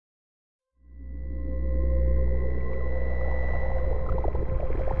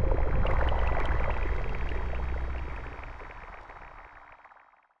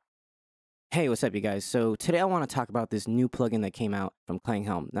Hey, what's up, you guys? So today I want to talk about this new plugin that came out from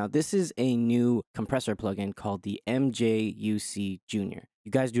Klanghelm. Now, this is a new compressor plugin called the MJUC Junior.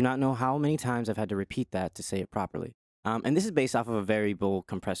 You guys do not know how many times I've had to repeat that to say it properly. And this is based off of a variable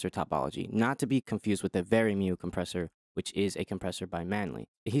compressor topology, not to be confused with the Varimu compressor, which is a compressor by Manley.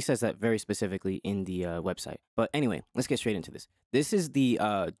 He says that very specifically in the website. But anyway, let's get straight into this. This is the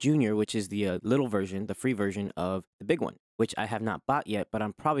Junior, which is the little version, the free version of the big one, which I have not bought yet, but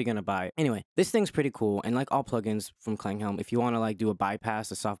I'm probably going to buy. Anyway, this thing's pretty cool. And like all plugins from Klanghelm, if you want to like do a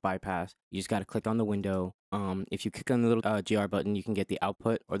bypass, a soft bypass, you just got to click on the window. If you click on the little GR button, you can get the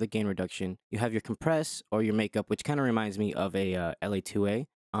output or the gain reduction. You have your compress or your makeup, which kind of reminds me of a LA2A.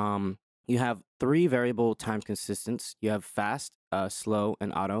 You have 3 variable time consistents. You have fast, slow,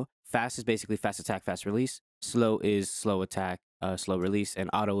 and auto. Fast is basically fast attack, fast release. Slow is slow attack, slow release, and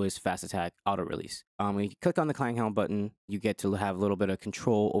auto is fast attack, auto release. When you click on the Klanghelm button, you get to have a little bit of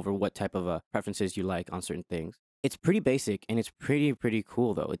control over what type of preferences you like on certain things. It's pretty basic, and it's pretty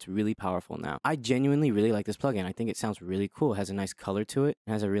cool, though. It's really powerful now. I genuinely really like this plugin. I think it sounds really cool. It has a nice color to it.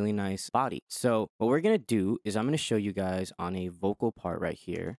 It has a really nice body. So what we're going to do is I'm going to show you guys on a vocal part right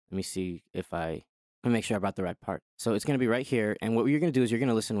here. Let me see if let me make sure I brought the right part. So it's going to be right here, and what you're going to do is you're going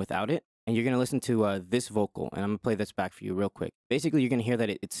to listen without it. And you're going to listen to this vocal, and I'm going to play this back for you real quick. Basically, you're going to hear that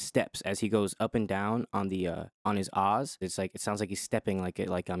it steps as he goes up and down on the on his Oz. It's like, it sounds like he's stepping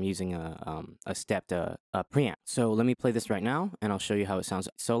like I'm using a stepped preamp. So let me play this right now, and I'll show you how it sounds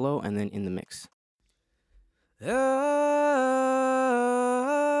solo and then in the mix.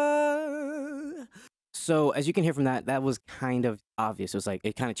 So as you can hear from that, that was kind of obvious. It was like,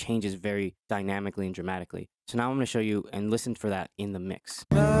 it kind of changes very dynamically and dramatically. So now I'm going to show you and listen for that in the mix.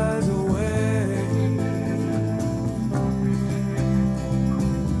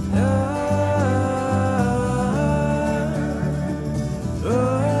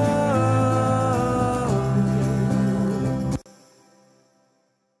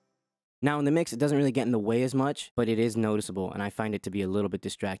 Now in the mix, it doesn't really get in the way as much, but it is noticeable, and I find it to be a little bit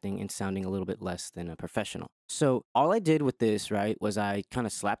distracting and sounding a little bit less than a professional. So all I did with this, right, was I kind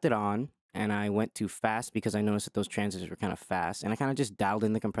of slapped it on, and I went to fast because I noticed that those transits were kind of fast, and I kind of just dialed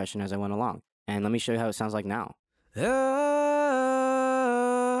in the compression as I went along. And let me show you how it sounds like now.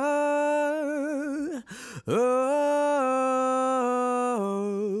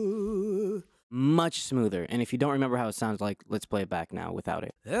 Much smoother. And if you don't remember how it sounds like, let's play it back now without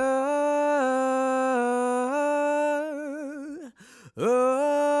it.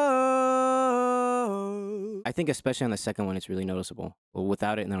 I think especially on the second one, it's really noticeable. Well,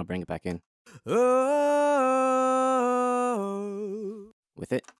 without it, and then I'll bring it back in.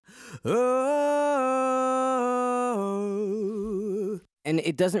 With it. And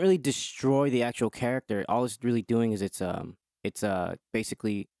it doesn't really destroy the actual character. All it's really doing is it's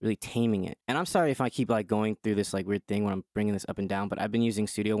basically really taming it. And I'm sorry if I keep like going through this like weird thing when I'm bringing this up and down, but I've been using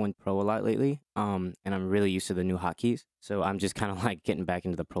Studio One Pro a lot lately. And I'm really used to the new hotkeys. So I'm just kind of like getting back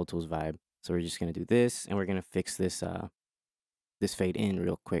into the Pro Tools vibe. So we're just going to do this, and we're going to fix this this fade in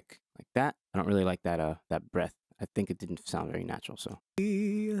real quick like that. I don't really like that that breath. I think it didn't sound very natural, so.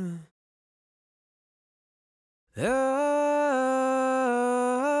 And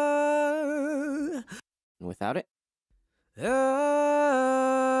without it.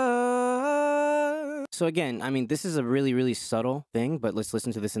 So again, I mean, this is a really subtle thing, but let's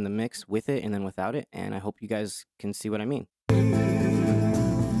listen to this in the mix with it and then without it, and I hope you guys can see what I mean.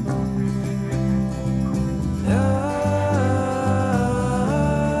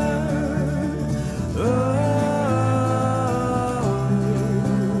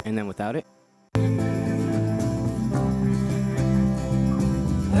 And then without it.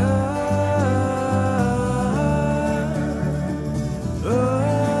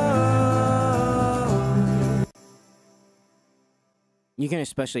 You can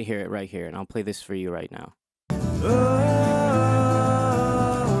especially hear it right here, and I'll play this for you right now.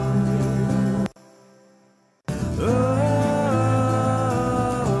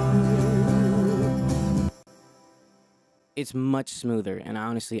 It's much smoother, and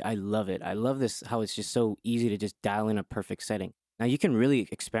honestly, I love it. I love this, how it's just so easy to just dial in a perfect setting. Now, you can really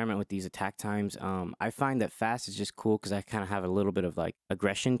experiment with these attack times. I find that fast is just cool because I kind of have a little bit of like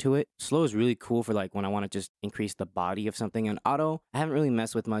aggression to it. Slow is really cool for like when I want to just increase the body of something. And auto, I haven't really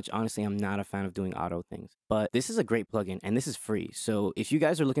messed with much. Honestly, I'm not a fan of doing auto things. But this is a great plugin, and this is free. So if you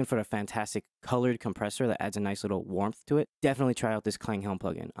guys are looking for a fantastic colored compressor that adds a nice little warmth to it, definitely try out this Klanghelm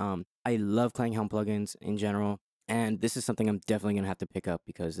plugin. I love Klanghelm plugins in general. And this is something I'm definitely going to have to pick up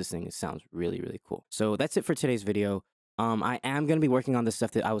because this thing sounds really cool. So that's it for today's video. I am going to be working on the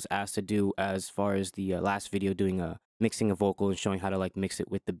stuff that I was asked to do as far as the last video, doing mixing a vocal and showing how to like mix it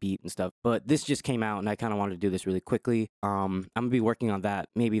with the beat and stuff. But this just came out and I kind of wanted to do this really quickly. I'm gonna be working on that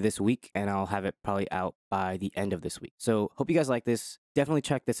maybe this week, and I'll have it probably out by the end of this week. So hope you guys like this. Definitely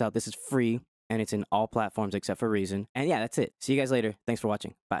check this out. This is free and it's in all platforms except for Reason. And yeah, that's it. See you guys later. Thanks for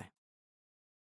watching. Bye.